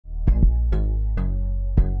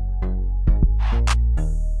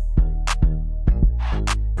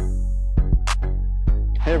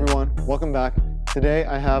Welcome back. Today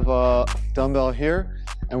I have a dumbbell here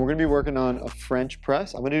and we're going to be working on a French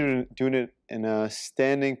press. I'm going to be doing it in a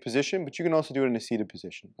standing position, but you can also do it in a seated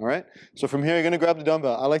position, all right? So from here, you're going to grab the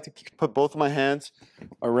dumbbell. I like to put both of my hands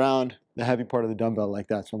around the heavy part of the dumbbell like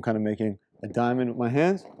that. So I'm kind of making a diamond with my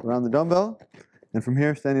hands around the dumbbell. And from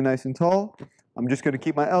here, standing nice and tall, I'm just going to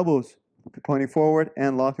keep my elbows pointing forward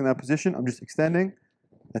and locked in that position. I'm just extending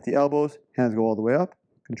at the elbows, hands go all the way up,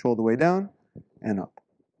 control the way down and up.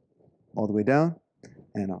 All the way down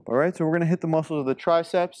and up. All right, so we're going to hit the muscles of the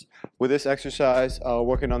triceps with this exercise,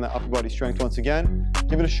 working on the upper body strength once again.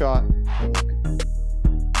 Give it a shot.